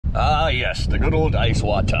yes, the good old ice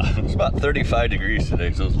water. It's about 35 degrees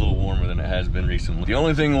today, so it's a little warmer than it has been recently. The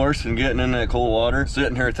only thing worse than getting in that cold water,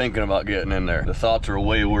 sitting here thinking about getting in there. The thoughts are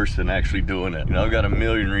way worse than actually doing it. You know, I've got a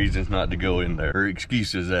million reasons not to go in there, or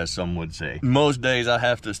excuses as some would say. Most days I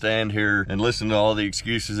have to stand here and listen to all the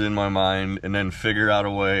excuses in my mind and then figure out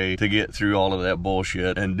a way to get through all of that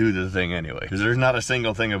bullshit and do the thing anyway. Because there's not a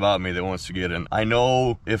single thing about me that wants to get in. I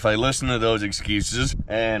know if I listen to those excuses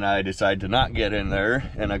and I decide to not get in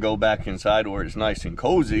there and I go back inside where it's nice and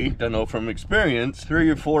cozy, I know from experience 3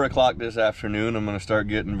 or 4 o'clock this afternoon I'm going to start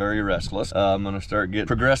getting very restless. I'm going to start getting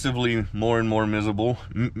progressively more and more miserable.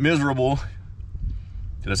 Did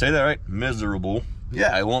I say that right? Miserable.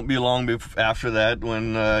 Yeah, it won't be long after that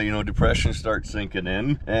when, you know, depression starts sinking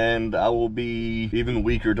in, and I will be even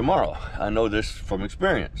weaker tomorrow. I know this from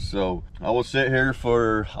experience. So I will sit here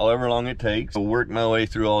for however long it takes to work my way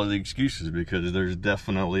through all of the excuses, because there's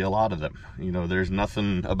definitely a lot of them. You know, there's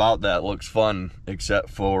nothing about that looks fun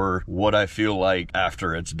except for what I feel like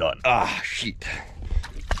after it's done. Ah, shit.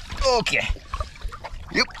 Okay.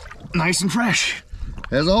 Yep, nice and fresh.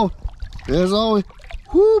 As always.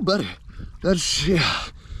 Whoo, buddy. That's, yeah,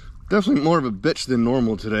 definitely more of a bitch than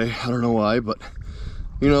normal today. I don't know why, but,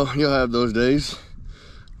 you know, you'll have those days.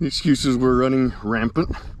 The excuses were running rampant,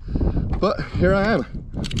 but here I am.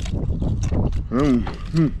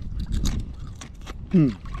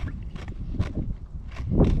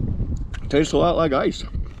 Tastes a lot like ice.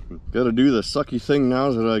 Gotta do the sucky thing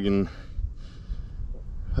now so that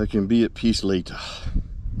I can be at peace later.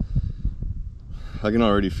 I can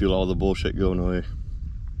already feel all the bullshit going away.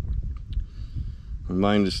 My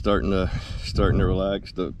mind is starting to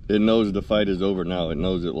relax. It knows the fight is over now. It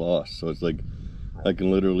knows it lost. So it's like I can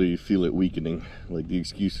literally feel it weakening. Like the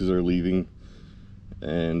excuses are leaving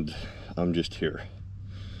and I'm just here.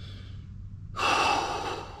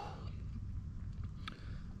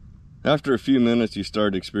 After a few minutes, you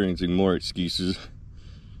start experiencing more excuses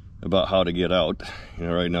about how to get out. You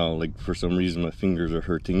know, right now, like for some reason my fingers are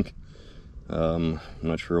hurting. I'm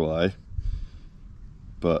not sure why,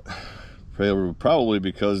 but probably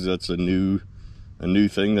because that's a new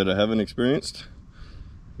thing that I haven't experienced.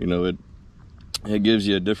 You know, it gives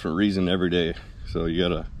you a different reason every day. So you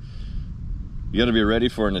gotta be ready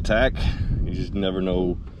for an attack. You just never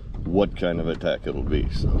know what kind of attack it'll be.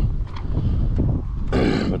 So,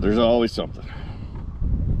 but there's always something.